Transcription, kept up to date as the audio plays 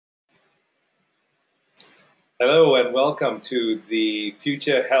Hello and welcome to the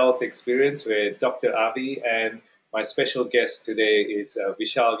Future Health Experience with Dr. Avi, and my special guest today is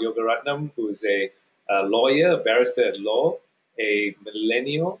Vishal Yogaratnam, who is a lawyer, a barrister at law, a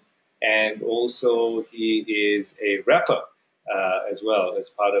millennial, and also he is a rapper as well as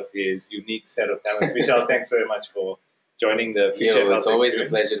part of his unique set of talents. Vishal, thanks very much for joining the Future Health It's always a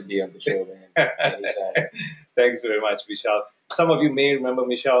Experience. pleasure to be on the show, man. Anytime. Thanks very much, Vishal. Some of you may remember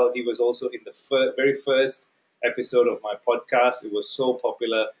Vishal. He was also in the very first episode of my podcast. It was so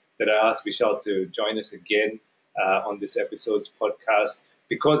popular that I asked Vishal to join us again on this episode's podcast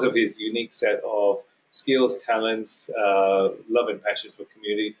because of his unique set of skills, talents, love and passion for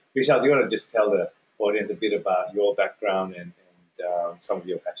community. Vishal, do you want to just tell the audience a bit about your background and some of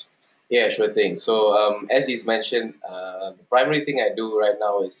your passions? Yeah, sure thing. So, as he's mentioned, the primary thing I do right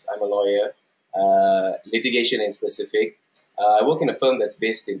now is I'm a lawyer, litigation in specific. I work in a firm that's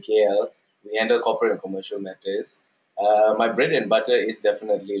based in KL. We handle corporate and commercial matters. My bread and butter is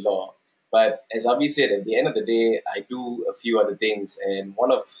definitely law. But as Avi said, at the end of the day, I do a few other things. And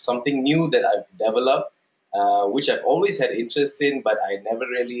one of something new that I've developed, which I've always had interest in, but I never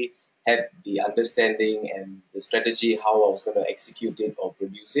really had the understanding and the strategy how I was going to execute it or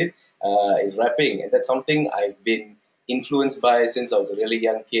produce it, is rapping. And that's something I've been influenced by since I was a really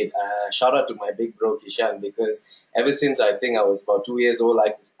young kid. Shout out to my big bro Kishan, because ever since I think I was about 2 years old,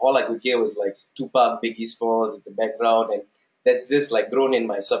 all I could hear was like Tupac, Biggie Smalls in the background, and that's just like grown in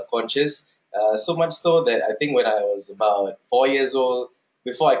my subconscious. So much so that I think when I was about 4 years old,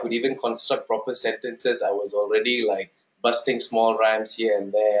 before I could even construct proper sentences, I was already like busting small rhymes here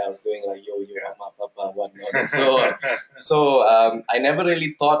and there. I was going like yo yo mama papa whatnot. And I never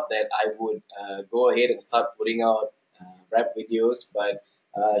really thought that I would go ahead and start putting out rap videos, but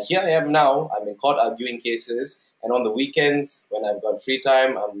here I am now. I'm in court arguing cases, and on the weekends when I've got free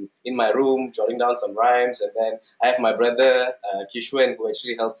time, I'm in my room jotting down some rhymes, and then I have my brother Kishwen who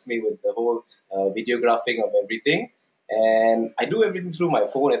actually helps me with the whole videographing of everything. And I do everything through my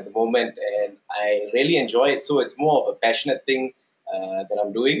phone at the moment, and I really enjoy it. So it's more of a passionate thing that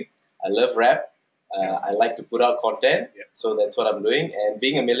I'm doing. I love rap. I like to put out content, so that's what I'm doing. And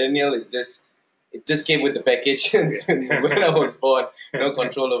being a millennial is just it just came with the package when I was born. No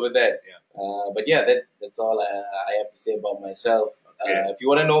control over that. But yeah, that's all I have to say about myself. If you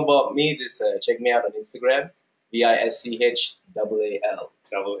want to know about me, just check me out on Instagram, Vischal. Double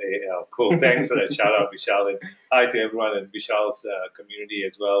AL. Cool. Thanks for that shout out, Vishal. And hi to everyone in Vishal's community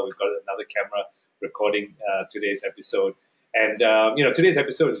as well. We've got another camera recording today's episode. And, today's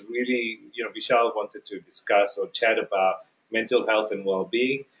episode is really, Vishal wanted to discuss or chat about mental health and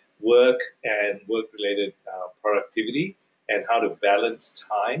well-being, work and work-related productivity, and how to balance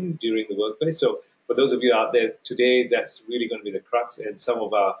time during the workplace. So for those of you out there today, that's really going to be the crux and some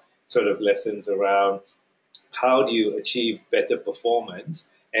of our sort of lessons around how do you achieve better performance,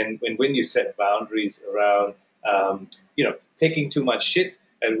 and when you set boundaries around taking too much shit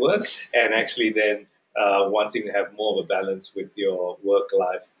at work and actually then wanting to have more of a balance with your work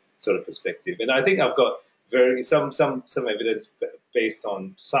life sort of perspective. And I think I've got some evidence based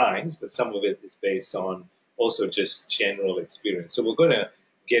on science, but some of it is based on also just general experience. So we're going to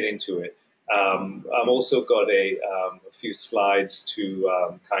get into it. I've also got a few slides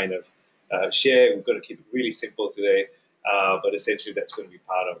to kind of share. We're going to keep it really simple today, but essentially that's going to be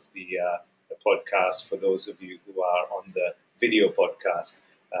part of the podcast for those of you who are on the video podcast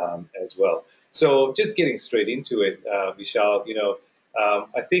as well. So just getting straight into it, Vishal,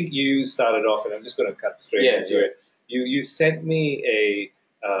 I think you started off, and I'm just going to cut straight into it. You sent me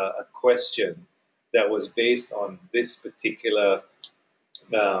a question that was based on this particular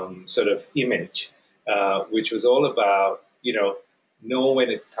sort of image, which was all about, know when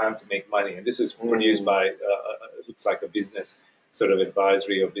it's time to make money. And this was produced by, it looks like a business sort of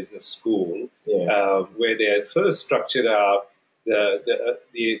advisory or business school, where they had first structured out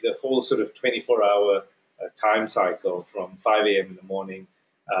the whole sort of 24-hour time cycle from 5 a.m. in the morning,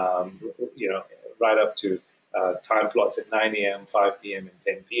 right up to time plots at 9 a.m., 5 p.m., and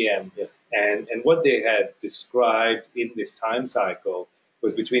 10 p.m. And what they had described in this time cycle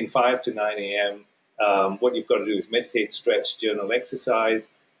was between 5 to 9 a.m. What you've got to do is meditate, stretch, journal, exercise.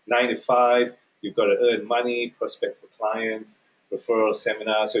 9 to 5, you've got to earn money, prospect for clients, referral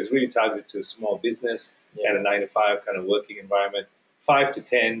seminars. So it's really targeted to a small business and a 9 to 5 kind of working environment. 5 to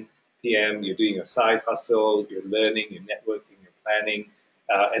 10 p.m., you're doing a side hustle, you're learning, you're networking, you're planning.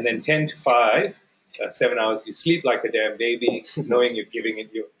 And then 10 to 5, 7 hours, you sleep like a damn baby, knowing you're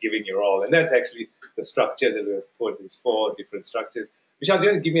giving your all. And that's actually the structure that we've put. These 4 different structures. Vishal, do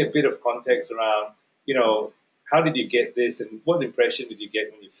you want to give me a bit of context around, how did you get this and what impression did you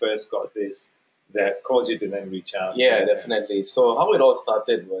get when you first got this, that caused you to then reach out? Yeah, definitely. So how it all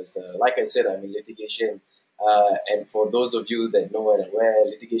started was, like I said, I'm in litigation, and for those of you that know and aware,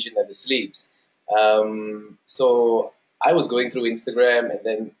 litigation never sleeps. So I was going through Instagram, and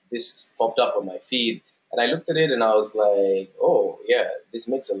then this popped up on my feed, and I looked at it, and I was like, oh yeah, this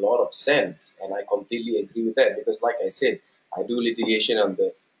makes a lot of sense, and I completely agree with that because, like I said, I do litigation on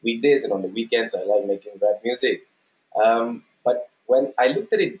the weekdays, and on the weekends, I like making rap music. But when I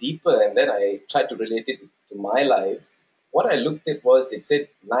looked at it deeper and then I tried to relate it to my life, what I looked at was it said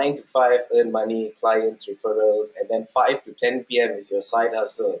 9 to 5, earn money, clients, referrals, and then 5 to 10 p.m. is your side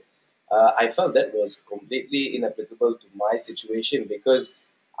hustle. I felt that was completely inapplicable to my situation because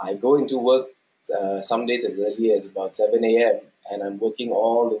I go into work some days as early as about 7 a.m. and I'm working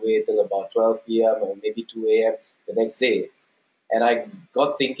all the way till about 12 p.m. or maybe 2 a.m. the next day. And I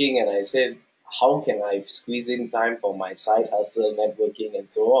got thinking and I said, how can I squeeze in time for my side hustle, networking, and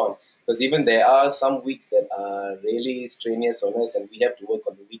so on? Because even there are some weeks that are really strenuous on us and we have to work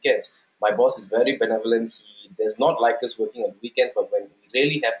on the weekends. My boss is very benevolent. He does not like us working on weekends, but when we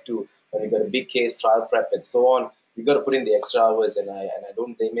really have to, when we got a big case, trial prep, and so on, we got to put in the extra hours. And I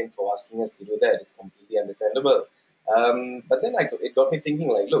don't blame him for asking us to do that. It's completely understandable. But then it got me thinking,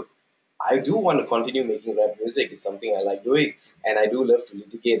 like, look, I do want to continue making rap music. It's something I like doing, and I do love to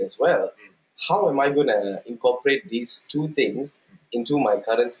litigate as well. How am I going to incorporate these two things into my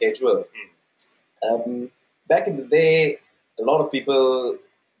current schedule? Um, Back in the day, a lot of people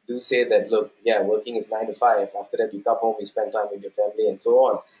do say that, look, yeah, working is 9 to 5. After that, you come home, you spend time with your family, and so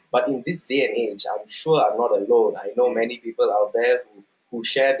on. But in this day and age, I'm sure I'm not alone. I know many people out there who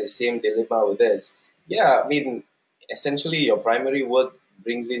share the same dilemma with us. Yeah, I mean, essentially, your primary work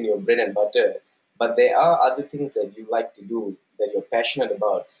brings in your bread and butter, but there are other things that you like to do that you're passionate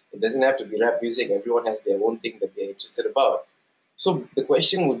about. It doesn't have to be rap music. Everyone has their own thing that they're interested about. So the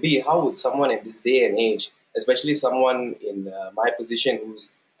question would be, how would someone in this day and age, especially someone in my position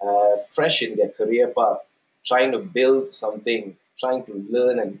who's fresh in their career path, trying to build something, trying to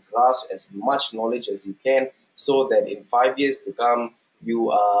learn and grasp as much knowledge as you can, so that in 5 years to come,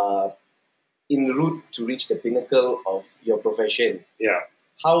 you are en route to reach the pinnacle of your profession? Yeah.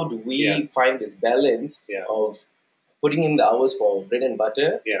 How do we Yeah. find this balance Yeah. of putting in the hours for bread and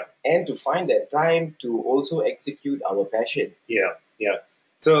butter Yeah. and to find that time to also execute our passion? Yeah, yeah.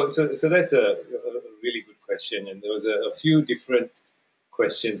 So that's a really good question, and there was a few different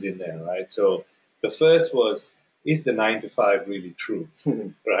questions in there, right? So the first was, is the 9 to 5 really true,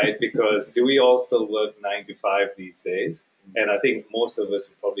 right? Because do we all still work 9 to 5 these days? And I think most of us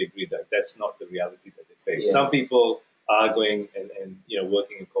would probably agree that that's not the reality that they face. Yeah. Some people are going and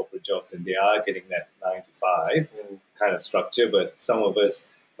working in corporate jobs, and they are getting that 9 to 5 kind of structure, but some of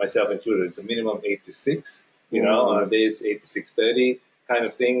us, myself included, it's a minimum 8 to 6. On days 8 to 6:30 kind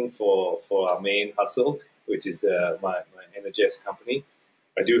of thing for our main hustle, which is my NHS company.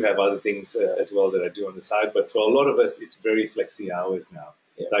 I do have other things as well that I do on the side, but for a lot of us, it's very flexi hours now.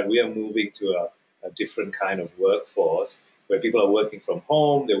 Yeah. Like we are moving to a different kind of workforce where people are working from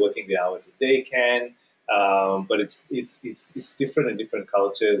home, they're working the hours that they can, but it's different in different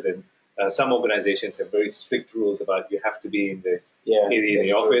cultures, and some organizations have very strict rules about you have to be in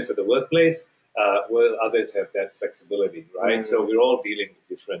the office or the workplace, while others have that flexibility, right? So we're all dealing with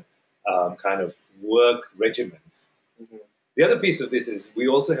different kind of work regimens. The other piece of this is we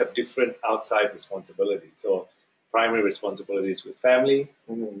also have different outside responsibilities. So primary responsibilities with family,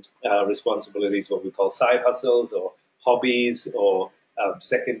 responsibilities, what we call side hustles or hobbies or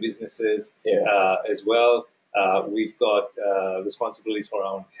second businesses as well. We've got responsibilities for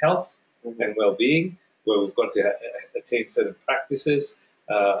our own health and well-being, where we've got to attain certain practices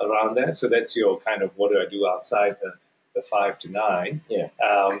around that. So that's your kind of what do I do outside the 5 to 9. Yeah.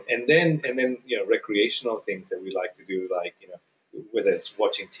 And then recreational things that we like to do, like whether it's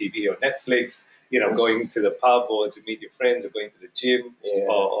watching TV or Netflix, going to the pub or to meet your friends or going to the gym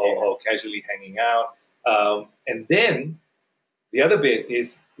or casually hanging out. And then the other bit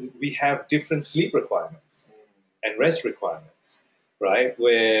is we have different sleep requirements and rest requirements, right?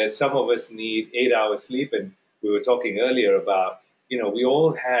 Where some of us need 8 hours sleep, and we were talking earlier about, we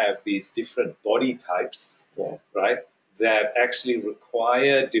all have these different body types, right? That actually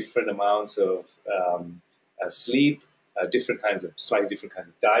require different amounts of sleep, slightly different kinds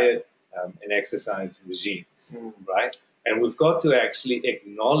of diet, and exercise regimes, right? And we've got to actually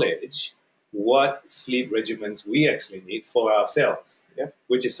acknowledge what sleep regimens we actually need for ourselves,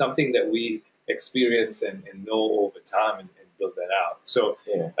 which is something that we experience and know over time and build that out. So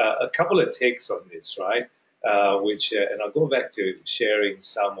a couple of takes on this, right? And I'll go back to sharing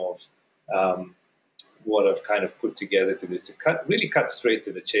some of what I've kind of put together to this to really cut straight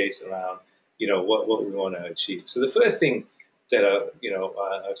to the chase around, what we want to achieve. So the first thing that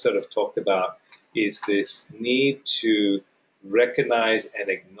I've sort of talked about is this need to recognize and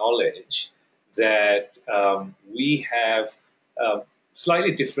acknowledge that we have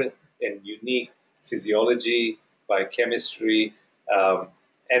slightly different and unique physiology, biochemistry,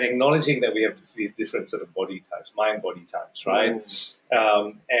 and acknowledging that we have these different sort of body types, mind-body types, right?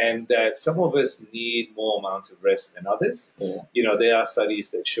 And that some of us need more amounts of rest than others. There are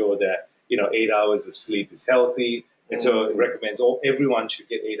studies that show that 8 hours of sleep is healthy, and so it recommends everyone should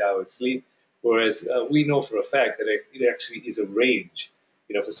get 8 hours sleep. Whereas we know for a fact that it actually is a range.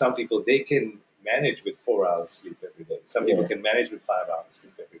 For some people, they can manage with 4 hours sleep every day. Some people can manage with 5 hours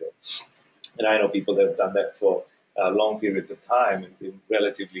sleep every day. And I know people that have done that for long periods of time and been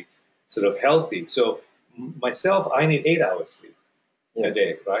relatively sort of healthy. So myself, I need 8 hours sleep a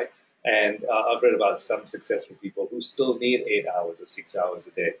day, right? And I've read about some successful people who still need 8 hours or 6 hours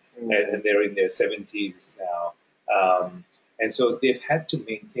a day, and they're in their 70s now. And so they've had to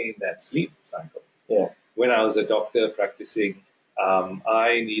maintain that sleep cycle. When I was a doctor practicing,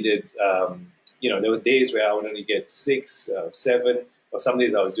 I needed, there were days where I would only get 6, 7, or some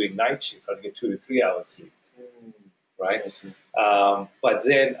days I was doing night shift. I'd get 2 to 3 hours sleep, right? But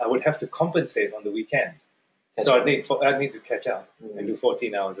then I would have to compensate on the weekend. So I'd need to catch up and do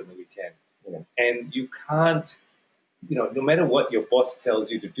 14 hours on the weekend. And you can't, no matter what your boss tells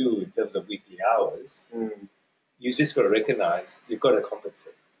you to do in terms of weekly hours, you just got to recognize you've got to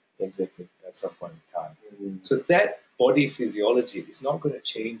compensate at some point in time. So that body physiology is not going to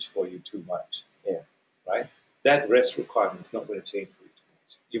change for you too much, right? That rest requirement is not going to change for you too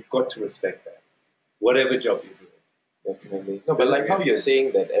much. You've got to respect that, whatever job you're doing. Definitely. No, but like how you're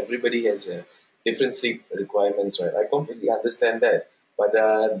saying that everybody has a different sleep requirements, right? I completely understand that. But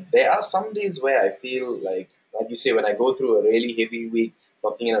there are some days where I feel like you say, when I go through a really heavy week,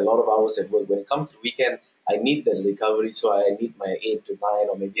 clocking in a lot of hours at work, when it comes to the weekend, I need the recovery, so I need my 8 to 9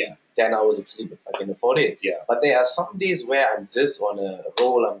 or maybe 10 hours of sleep if I can afford it. But there are some days where I'm just on a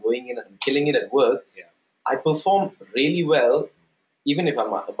roll, I'm going in and I'm killing it at work. I perform really well, even if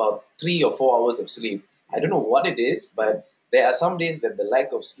I'm about 3 or 4 hours of sleep. I don't know what it is, but there are some days that the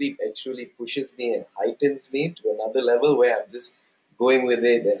lack of sleep actually pushes me and heightens me to another level where I'm just going with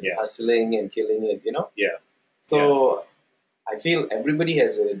it and hustling and killing it, So I feel everybody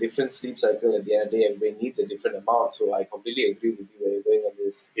has a different sleep cycle. At the end of the day, everybody needs a different amount. So I completely agree with you where you're going on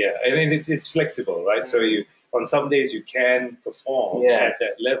this. Yeah, I mean, it's flexible, right? So on some days you can perform at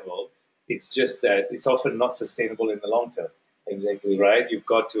that level. It's just that it's often not sustainable in the long term. Exactly. Right? You've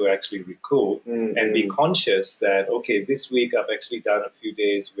got to actually recoup and be conscious that, okay, this week I've actually done a few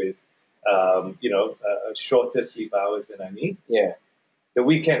days with, shorter sleep hours than I need. The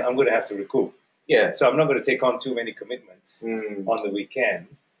weekend I'm going to have to recoup. So I'm not going to take on too many commitments on the weekend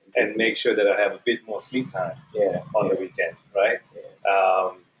and make sure that I have a bit more sleep time on the weekend, right?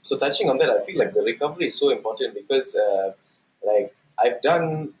 So touching on that, I feel like the recovery is so important because, I've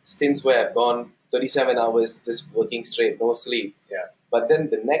done stints where I've gone 37 hours just working straight, no sleep. But then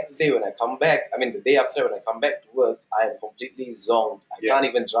the next day when I come back, the day after when I come back to work, I am completely zonked. I can't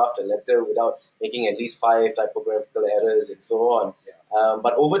even draft a letter without making at least 5 typographical errors and so on.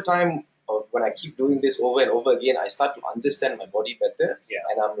 But over time, when I keep doing this over and over again, I start to understand my body better.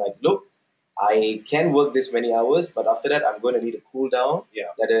 And I'm like, look, I can work this many hours, but after that, I'm going to need a cool down,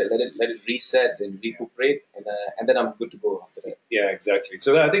 let it reset and recuperate, and then I'm good to go after that. Yeah, exactly.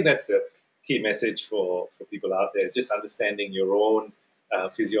 So I think that's the key message for people out there, just understanding your own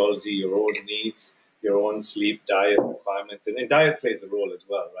physiology, your own needs, your own sleep, diet requirements, and diet plays a role as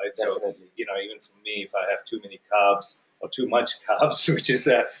well, right? Definitely. So, even for me, if I have too many carbs or too much carbs, which is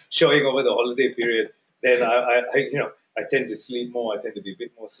showing over the holiday period, then I tend to sleep more. I tend to be a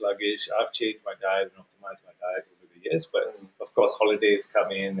bit more sluggish. I've changed my diet and optimized my diet over the years, but of course holidays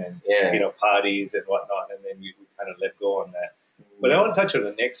come in and parties and whatnot, and then we kind of let go on that. But I want to touch on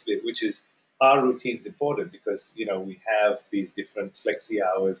the next bit, which is our routine's important because we have these different flexi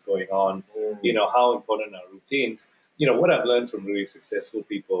hours going on. How important are routines? What I've learned from really successful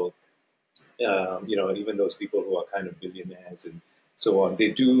people, even those people who are kind of billionaires and so on, they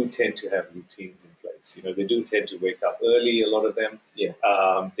do tend to have routines in place. They do tend to wake up early, a lot of them.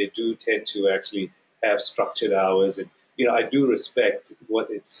 They do tend to actually have structured hours. And, I do respect what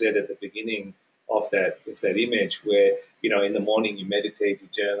it said at the beginning of that image where, in the morning you meditate, you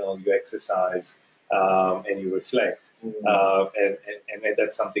journal, you exercise, and you reflect. And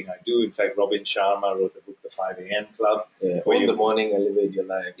that's something I do. In fact, Robin Sharma wrote the book, The 5 a.m. Club. Own the morning, elevate your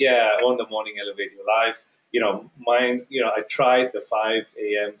life. Yeah, Own the morning, elevate your life. I tried the 5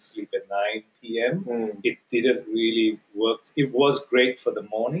 a.m. sleep at 9 p.m. It didn't really work. It was great for the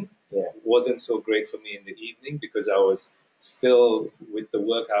morning. Yeah. It wasn't so great for me in the evening because I was still with the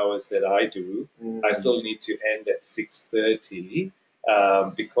work hours that I do. I still need to end at 6:30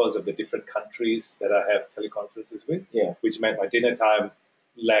 because of the different countries that I have teleconferences with, Yeah. which meant my dinner time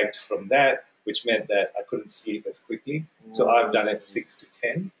lagged from that, which meant that I couldn't sleep as quickly. So I've done it 6 to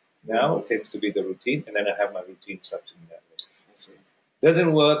 10 now. It tends to be the routine, and then I have my routine structured in that way. So,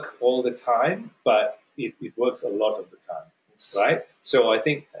 Doesn't work all the time, but it works a lot of the time, right? So I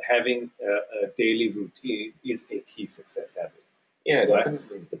think having a daily routine is a key success habit, yeah, right?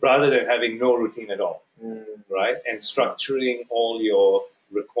 definitely. Rather than having no routine at all, right? And structuring all your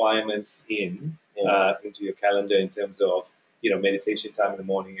requirements into your calendar in terms of meditation time in the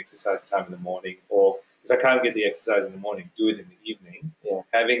morning, exercise time in the morning, or if I can't get the exercise in the morning, do it in the evening. Yeah.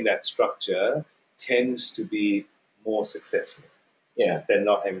 Having that structure tends to be more successful Yeah. than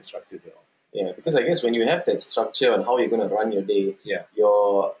not having structures at all. Yeah, because I guess when you have that structure on how you're going to run your day, Yeah.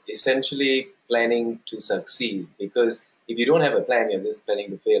 you're essentially planning to succeed. Because if you don't have a plan, you're just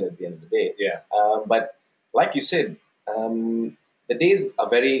planning to fail at the end of the day. Yeah. But like you said, the days are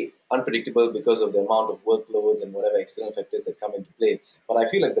very unpredictable because of the amount of workloads and whatever external factors that come into play. But I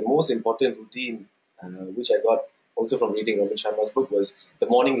feel like the most important routine, which I got also from reading Robin Sharma's book, was the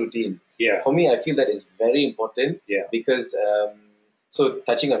morning routine. Yeah. For me, I feel that is very important Yeah. because so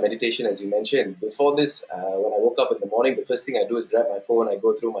touching on meditation, as you mentioned, before this, when I woke up in the morning, the first thing I do is grab my phone, I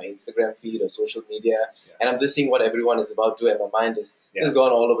go through my Instagram feed or social media, and I'm just seeing what everyone is about to, and my mind is just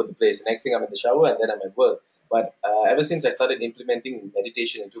gone all over the place. The next thing I'm in the shower, and then I'm at work. But ever since I started implementing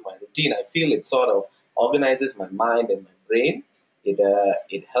meditation into my routine, I feel it sort of organizes my mind and my brain.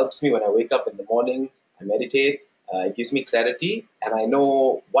 It helps me when I wake up in the morning, I meditate. It gives me clarity, and I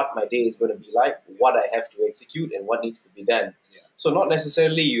know what my day is going to be like, what I have to execute, and what needs to be done. So not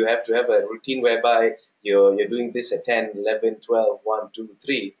necessarily you have to have a routine whereby you're doing this at 10, 11, 12, 1, 2,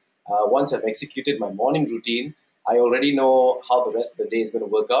 3. Once I've executed my morning routine, I already know how the rest of the day is going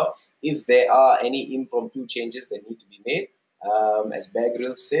to work out. If there are any impromptu changes that need to be made, as Bear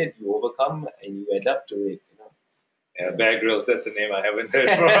Grylls said, you overcome and you adapt to it. Yeah, Bear Grylls, that's a name I haven't heard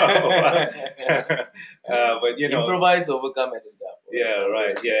for a while. But improvise, overcome, and adapt. Yeah,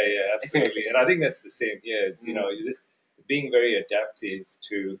 right. Yeah, absolutely. And I think that's the same here. It's, you're just being very adaptive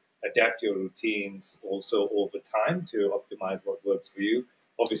to adapt your routines also over time to optimize what works for you.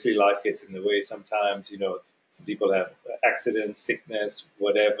 Obviously, life gets in the way sometimes. Some people have accidents, sickness,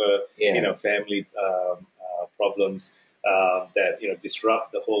 whatever, family problems that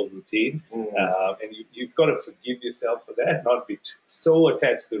disrupt the whole routine. And you've got to forgive yourself for that, not be so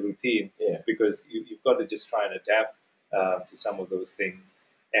attached to the routine, because you've got to just try and adapt to some of those things.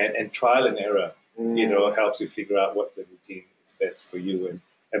 And trial and error, helps you figure out what the routine is best for you, and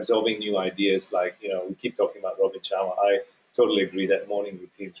absorbing new ideas. Like, we keep talking about Robin Sharma. I totally agree that morning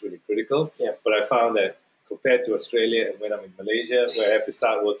routine is really critical. Yeah. But I found that compared to Australia and when I'm in Malaysia, where I have to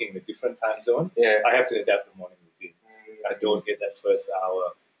start working in a different time zone, I have to adapt the morning routine. I don't get that first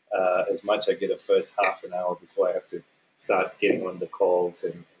hour as much. I get a first half an hour before I have to start getting on the calls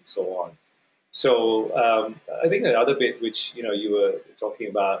and so on. So I think another bit which you were talking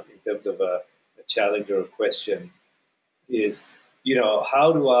about in terms of a challenge or a question is,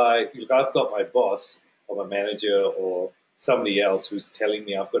 how do if I've got my boss or my manager or somebody else who's telling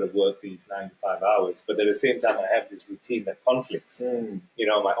me I've got to work these 9 to 5 hours, but at the same time I have this routine that conflicts,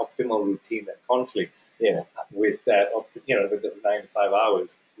 my optimal routine that conflicts with that, with those 9 to 5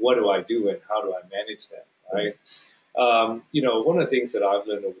 hours. What do I do and how do I manage that, right? One of the things that I've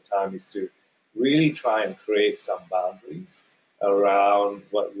learned over time is to really try and create some boundaries around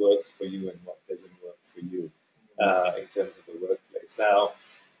what works for you and what doesn't work for you in terms of the workplace. Now,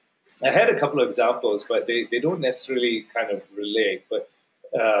 I had a couple of examples, but they don't necessarily kind of relate. But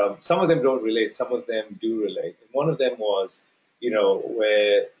some of them don't relate, some of them do relate. And one of them was,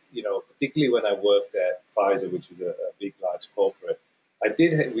 where, particularly when I worked at Pfizer, which is a big, large corporate,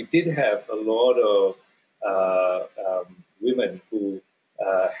 we did have a lot of women who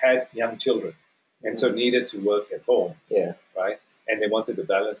had young children and so needed to work at home, right? And they wanted to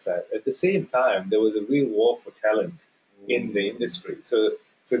balance that. At the same time, there was a real war for talent in the industry. So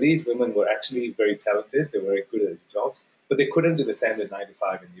these women were actually very talented. They were very good at their jobs, but they couldn't do the standard 9 to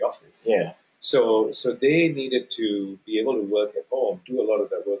 5 in the office. So they needed to be able to work at home, do a lot of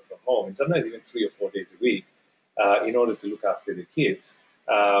their work from home, and sometimes even 3 or 4 days a week in order to look after the kids,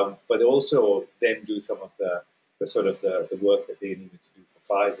 but also then do some of the sort of the work that they needed to do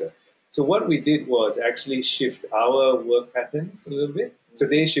for Pfizer. So what we did was actually shift our work patterns a little bit. So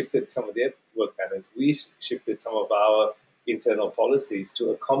they shifted some of their work patterns, we shifted some of our internal policies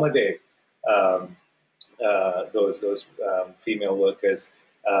to accommodate um, those female workers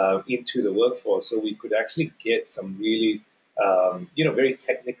into the workforce, so we could actually get some really very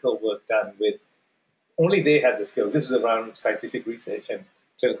technical work done with only they had the skills. This is around scientific research and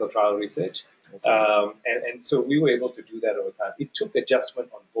clinical trial research. And so we were able to do that over time. It took adjustment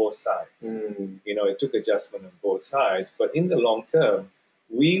on both sides. It took adjustment on both sides. But in the long term,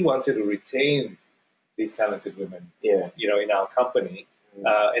 we wanted to retain these talented women, in our company.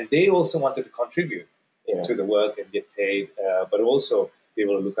 And they also wanted to contribute to the work and get paid, but also be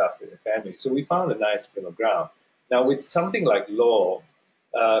able to look after their family. So we found a nice middle ground. Now, with something like law,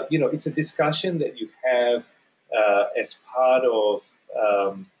 it's a discussion that you have as part of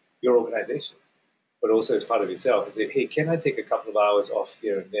your organization, but also as part of yourself. And say, hey, can I take a couple of hours off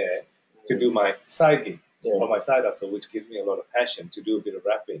here and there to do my side gig or my side hustle, which gives me a lot of passion to do a bit of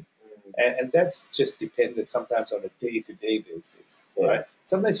rapping? And that's just dependent sometimes on a day-to-day basis, right?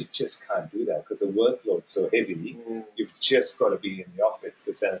 Sometimes you just can't do that because the workload's so heavy. You've just got to be in the office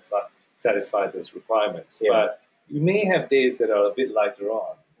to satisfy those requirements. But you may have days that are a bit lighter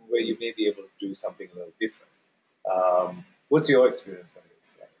on, where you may be able to do something a little different. What's your experience on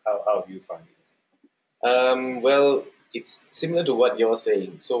this? How do you find it? Well, it's similar to what you're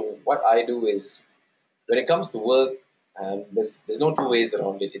saying. So what I do is, when it comes to work, there's no two ways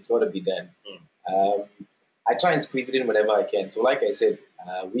around it. It's got to be done. I try and squeeze it in whenever I can. So like I said,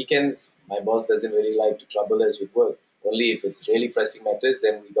 weekends, my boss doesn't really like to trouble us with work. Only if it's really pressing matters,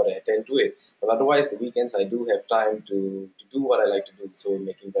 then we got to attend to it. But otherwise, the weekends, I do have time to do what I like to do, so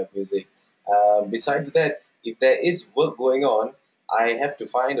making rap music. Besides that, if there is work going on, I have to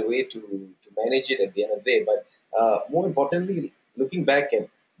find a way to manage it at the end of the day. But more importantly, looking back at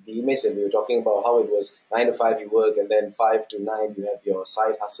the image that we were talking about, how it was 9 to 5 you work, and then 5 to 9 you have your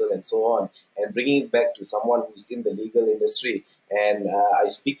side hustle and so on, and bringing it back to someone who's in the legal industry. And I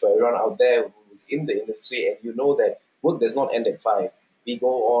speak for everyone out there who's in the industry, and you know that work does not end at 5. We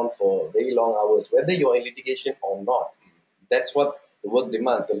go on for very long hours, whether you're in litigation or not. That's what the work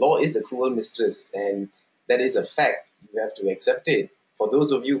demands. The law is a cruel mistress, and that is a fact. You have to accept it. For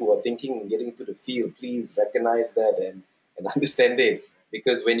those of you who are thinking of getting into the field, please recognize that and understand it.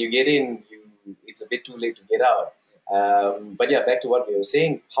 Because when you get in, it's a bit too late to get out. But yeah, back to what we were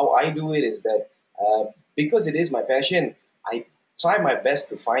saying. How I do it is that because it is my passion, I try my best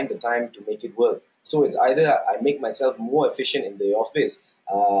to find the time to make it work. So it's either I make myself more efficient in the office.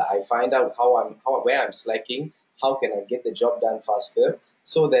 I find out where I'm slacking. How can I get the job done faster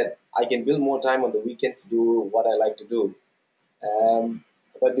so that I can build more time on the weekends to do what I like to do.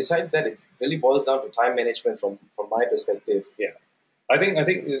 But besides that, it really boils down to time management from my perspective. Yeah. I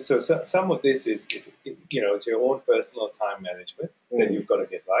think so. Some of this is it's your own personal time management that you've got to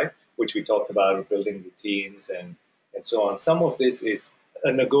get right, which we talked about, building routines and so on. Some of this is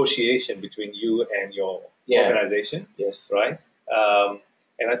a negotiation between you and your organization, Yes. right?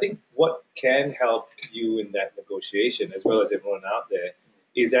 And I think what can help you in that negotiation, as well as everyone out there,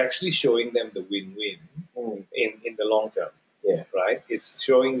 is actually showing them the win-win in the long term. Yeah. Right? It's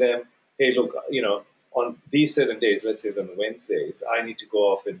showing them, hey, look, on these certain days, let's say on Wednesdays, I need to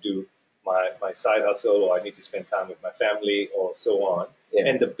go off and do my side hustle, or I need to spend time with my family, or so on. Yeah.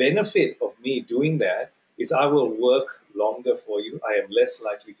 And the benefit of me doing that is I will work longer for you. I am less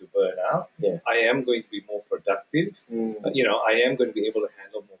likely to burn out. Yeah. I am going to be more productive. I am going to be able to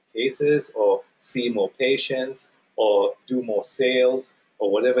handle more cases, or see more patients, or do more sales,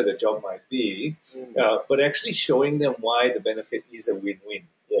 or whatever the job might be. But actually showing them why the benefit is a win-win.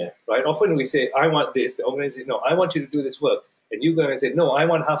 Yeah. Right? Often we say, I want this. The organization, no, I want you to do this work. And you go and say, no, I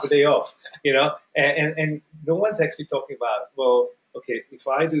want half a day off. And no one's actually talking about, well, okay, if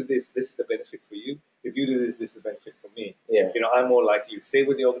I do this, this is the benefit for you. If you do this, this is the benefit for me. Yeah. I'm more likely to stay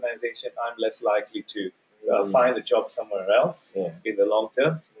with the organization. I'm less likely to find a job somewhere else in the long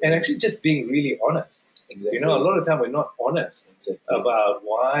term. And actually just being really honest. Exactly. A lot of time we're not honest about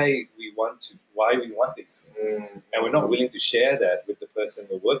why we want these things. And we're not willing to share that with the person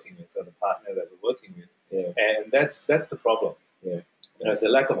we're working with, or the partner that we're working with. Yeah. And that's the problem. Yeah. It's the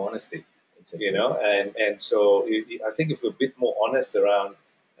lack of honesty. Exactly. And so I think if we're a bit more honest around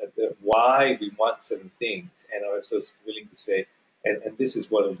why we want certain things, and are also willing to say, and this is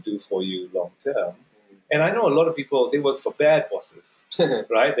what it'll do for you long term. And I know a lot of people, they work for bad bosses,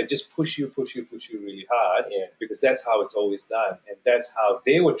 right? They just push you really hard, because that's how it's always done. And that's how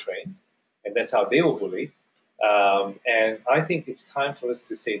they were trained, and that's how they were bullied. And I think it's time for us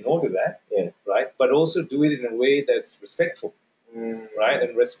to say no to that, right? But also do it in a way that's respectful, right?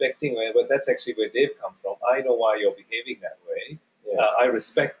 And respecting, but that's actually where they've come from. I know why you're behaving that way. I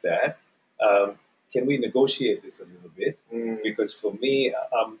respect that. can we negotiate this a little bit? Mm. Because for me,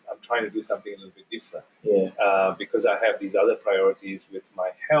 I'm trying to do something a little bit different. Yeah. Because I have these other priorities with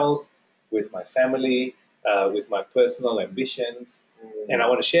my health, with my family, with my personal ambitions, and I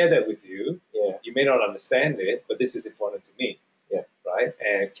want to share that with you. Yeah. You may not understand it, but this is important to me. Yeah. Right?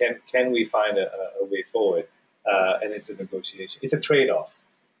 And can we find a way forward? And it's a negotiation. It's a trade-off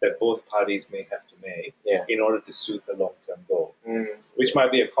that both parties may have to make Yeah. in order to suit the long-term goal, Mm. which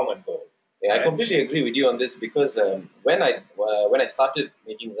might be a common goal. Yeah, right? I completely agree with you on this because when I started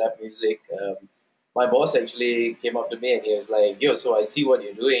making rap music, my boss actually came up to me and he was like, "Yo, so I see what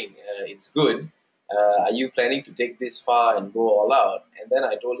you're doing. It's good. Are you planning to take this far and go all out?" And then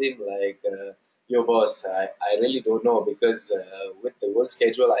I told him like, "Yo, boss, I really don't know because with the work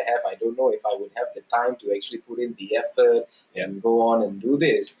schedule I have, I don't know if I would have the time to actually put in the effort and go on and do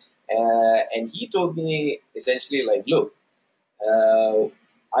this." And he told me essentially like, "Look." Uh,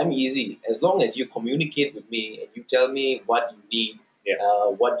 I'm easy. As long as you communicate with me and you tell me what you need,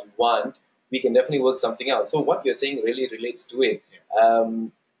 what you want, we can definitely work something out. So what you're saying really relates to it.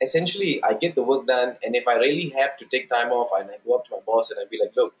 Essentially, I get the work done, and if I really have to take time off, and I go up to my boss and I be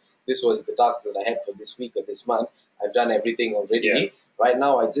like, "Look, this was the task that I had for this week or this month. I've done everything already. Yeah. Right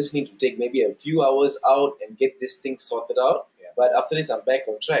now, I just need to take maybe a few hours out and get this thing sorted out. But after this, I'm back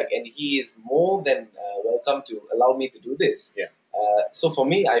on track." And he is more than welcome to allow me to do this. Yeah. So for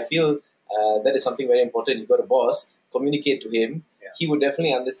me, I feel that is something very important. You got a boss, communicate to him. He would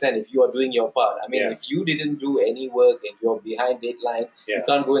definitely understand if you are doing your part. I mean, if you didn't do any work and you're behind deadlines, you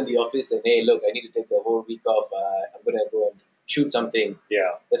can't go in the office and, "Hey, look, I need to take the whole week off. I'm going to go and shoot something."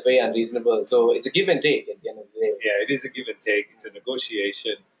 Yeah. That's very unreasonable. So it's a give and take at the end of the day. Yeah, it is a give and take. It's a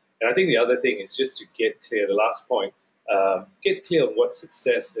negotiation. And I think the other thing is just to get clear, the last point, get clear on what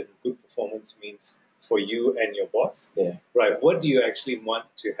success and good performance means for you and your boss. Yeah. Right. What do you actually want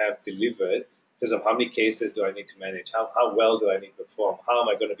to have delivered in terms of how many cases do I need to manage? How well do I need to perform? How am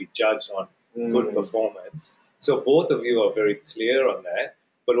I going to be judged on good performance? So both of you are very clear on that,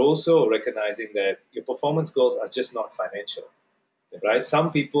 but also recognizing that your performance goals are just not financial. Right?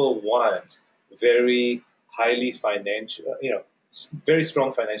 Some people want very highly financial, very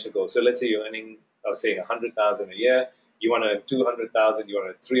strong financial goals. So let's say you're earning, I was saying 100,000 a year. You want to earn 200,000, you want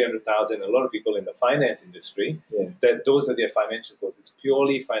to earn 300,000. A lot of people in the finance industry, that those are their financial goals. It's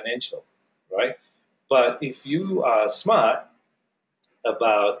purely financial, right? But if you are smart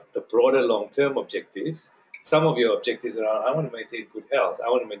about the broader long-term objectives, some of your objectives are, I want to maintain good health. I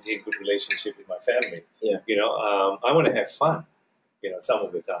want to maintain good relationship with my family. Yeah. I want to have fun, some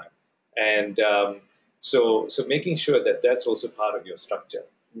of the time. And so making sure that that's also part of your structure,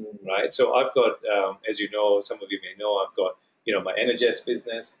 right? So I've got, as you know, some of you may know, I've got, my NHS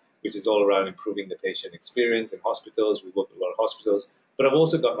business, which is all around improving the patient experience in hospitals. We work with a lot of hospitals, but I've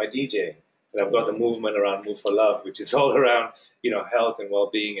also got my DJing, and I've got the movement around Move for Love, which is all around, health and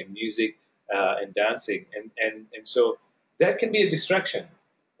well-being and music and dancing. And so that can be a distraction,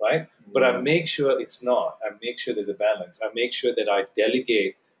 right? But I make sure it's not. I make sure there's a balance. I make sure that I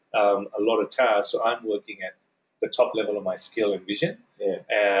delegate a lot of tasks, so I'm working at the top level of my skill and vision,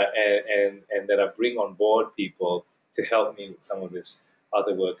 and that I bring on board people to help me with some of this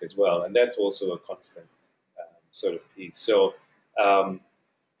other work as well. And that's also a constant sort of piece. So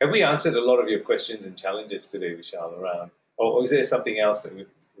have we answered a lot of your questions and challenges today, Vishal, around, or is there something else that we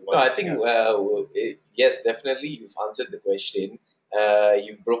want No, I think, yes, definitely you've answered the question.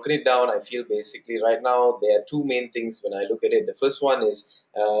 You've broken it down. I feel basically right now there are two main things when I look at it. The first one is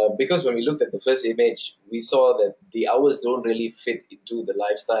because when we looked at the first image, we saw that the hours don't really fit into the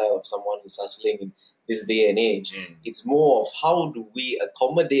lifestyle of someone who's hustling in this day and age. It's more of how do we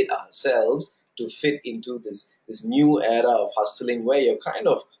accommodate ourselves to fit into this new era of hustling where you're kind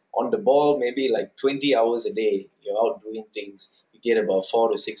of on the ball maybe like 20 hours a day. You're out doing things. You get about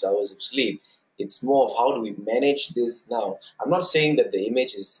 4 to 6 hours of sleep. It's more of how do we manage this now. I'm not saying that the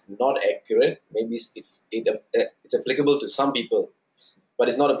image is not accurate. Maybe it's applicable to some people, but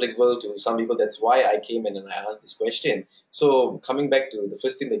it's not applicable to some people. That's why I came in and I asked this question. So coming back to the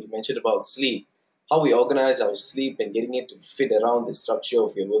first thing that you mentioned about sleep, how we organize our sleep and getting it to fit around the structure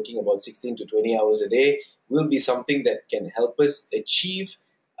of you're working about 16 to 20 hours a day will be something that can help us achieve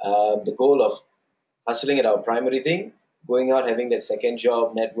the goal of hustling at our primary thing, going out, having that second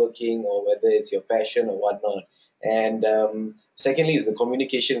job, networking, or whether it's your passion or whatnot. And secondly is the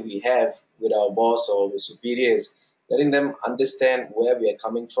communication we have with our boss or with superiors, letting them understand where we are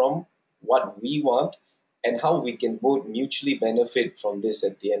coming from, what we want, and how we can both mutually benefit from this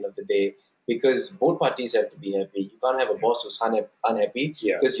at the end of the day. Because both parties have to be happy. You can't have a boss who's unhappy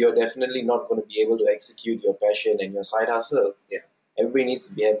because you're definitely not going to be able to execute your passion and your side hustle. everybody needs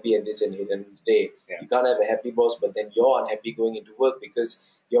to be happy at this and at the end of the day. Yeah. You can't have a happy boss, but then you're unhappy going into work because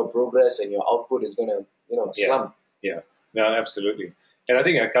your progress and your output is going to, slump. Yeah, no, absolutely. And I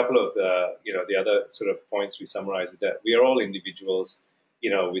think a couple of the other sort of points we summarize is that we are all individuals,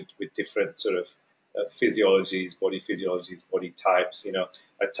 with different sort of physiologies, body types.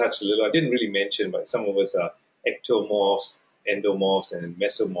 I touched a little. I didn't really mention, but some of us are ectomorphs, endomorphs, and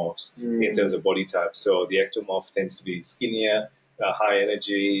mesomorphs in terms of body types. So the ectomorph tends to be skinnier, high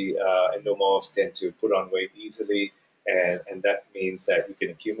energy. Endomorphs tend to put on weight easily, and that means that we can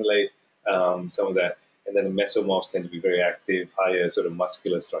accumulate some of that. And then the mesomorphs tend to be very active, higher sort of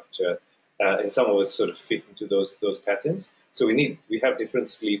muscular structure. And some of us sort of fit into those patterns. So we have different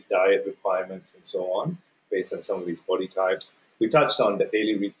sleep, diet requirements, and so on, based on some of these body types. We touched on that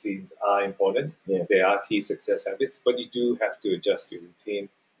daily routines are important. Yeah. They are key success habits, but you do have to adjust your routine.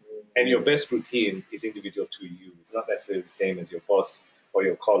 And your best routine is individual to you. It's not necessarily the same as your boss or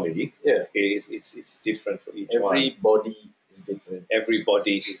your colleague. Yeah. It's different for each one. Every body is different. Every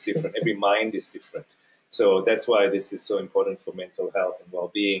body is different. Every mind is different. So that's why this is so important for mental health and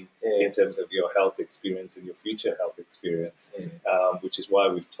well-being in terms of your health experience and your future health experience, which is why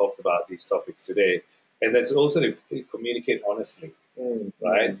we've talked about these topics today. And that's also to communicate honestly,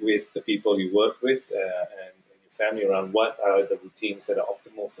 right, with the people you work with and your family around what are the routines that are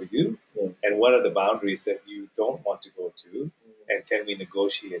optimal for you and what are the boundaries that you don't want to go to, and can we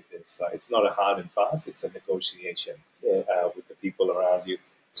negotiate this, right? It's not a hard and fast, it's a negotiation with the people around you.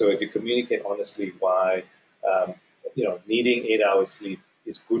 So if you communicate honestly why, needing 8 hours sleep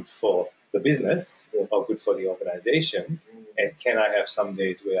is good for the business or good for the organization, and can I have some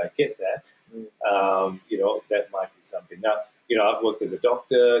days where I get that, that might be something. Now, I've worked as a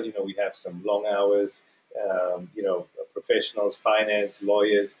doctor, we have some long hours, professionals, finance,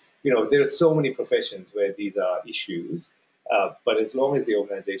 lawyers, there are so many professions where these are issues, but as long as the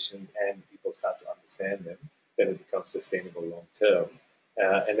organization and people start to understand them, then it becomes sustainable long term.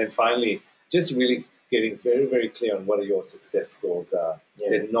 And then finally, just really getting very, very clear on what your success goals are.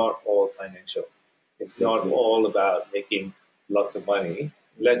 They're not all financial. It's not all about making lots of money.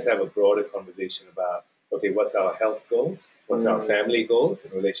 Let's have a broader conversation about, okay, what's our health goals? What's our family goals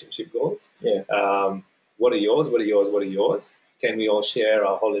and relationship goals? What are yours? What are yours? What are yours? Can we all share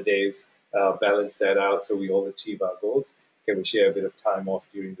our holidays, balance that out so we all achieve our goals? Can we share a bit of time off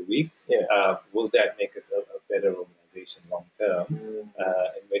during the week? Will that make us a better organization long term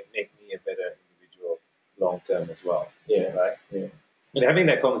and make me a better individual long term as well? Right? And having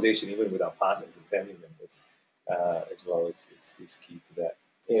that conversation even with our partners and family members as well is key to that.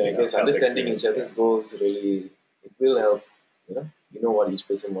 I guess understanding each other's goals really, it will help. You know what each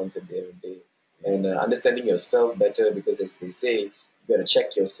person wants at the end of the day. And understanding yourself better, because as they say, you got to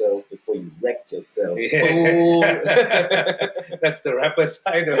check yourself before you wreck yourself. That's the rapper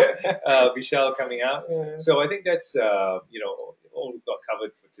side of Vishal coming out. So I think that's all we've got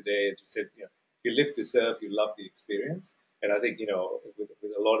covered for today. As we said, if you live to serve, you love the experience. And I think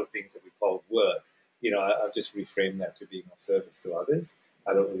with a lot of things that we call work, I've just reframed that to being of service to others.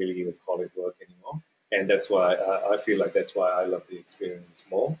 I don't really even call it work anymore. And that's why I feel like that's why I love the experience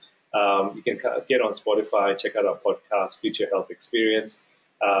more. You can get on Spotify, check out our podcast, Future Health Experience.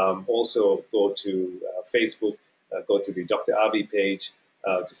 Also go to Facebook, go to the Dr. Avi page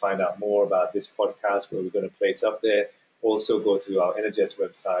to find out more about this podcast, where we're going to place up there. Also go to our Energest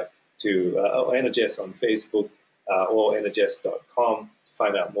website, to Energest on Facebook or energest.com to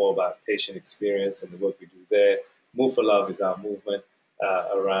find out more about patient experience and the work we do there. Move for Love is our movement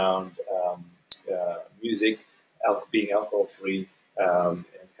around music, being alcohol-free, and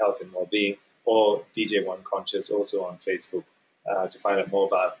health and well-being, or DJ One Conscious, also on Facebook, to find out more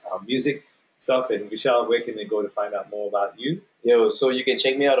about our music stuff. And Vishal, where can they go to find out more about you? So you can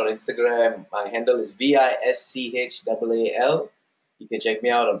check me out on Instagram. My handle is VISCHAAL. You can check me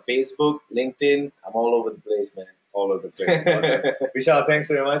out on Facebook, LinkedIn. I'm all over the place, man. All over the place. Awesome. Vishal, thanks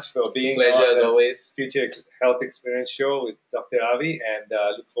very much for being on as the always. Future Health Experience show with Dr. Avi, and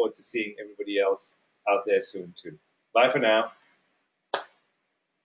look forward to seeing everybody else out there soon too. Bye for now.